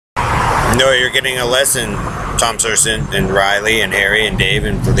No, you're getting a lesson, Tom Serson and Riley and Harry and Dave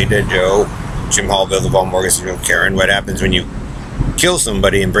and Felita, Joe, Jim Hall, Bill Duvall, Morgan, Karen. What happens when you kill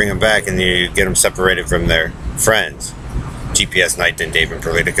somebody and bring them back and you get them separated from their friends? GPS Knight and Dave and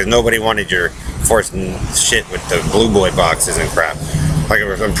Perlita, because nobody wanted your forcing shit with the blue boy boxes and crap. Like, it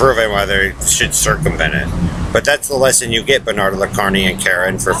was improving why they should circumvent it. But that's the lesson you get, Bernard Carney and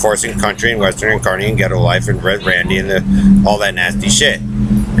Karen, for forcing country and western and Carney and ghetto life and Red Randy and all that nasty shit.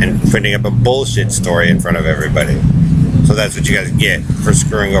 And putting up a bullshit story in front of everybody. So that's what you guys get for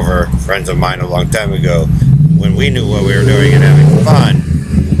screwing over friends of mine a long time ago. When we knew what we were doing and having fun,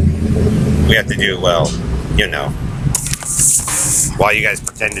 we have to do well, you know. While you guys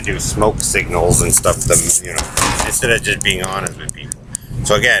pretend to do smoke signals and stuff, you know, instead of just being honest with people.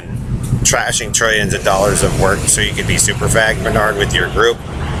 So again, trashing trillions of dollars of work so you could be super fag, Bernard, with your group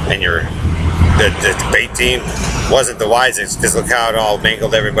and the debate team wasn't the wisest, because look how it all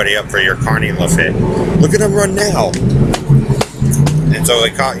mangled everybody up for your Carney fit. Look at them run now. And so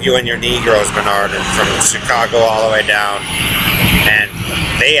it caught you and your Negroes, Bernard, and from Chicago all the way down, and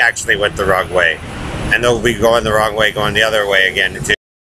they actually went the wrong way. And they'll be going the wrong way, going the other way again, too.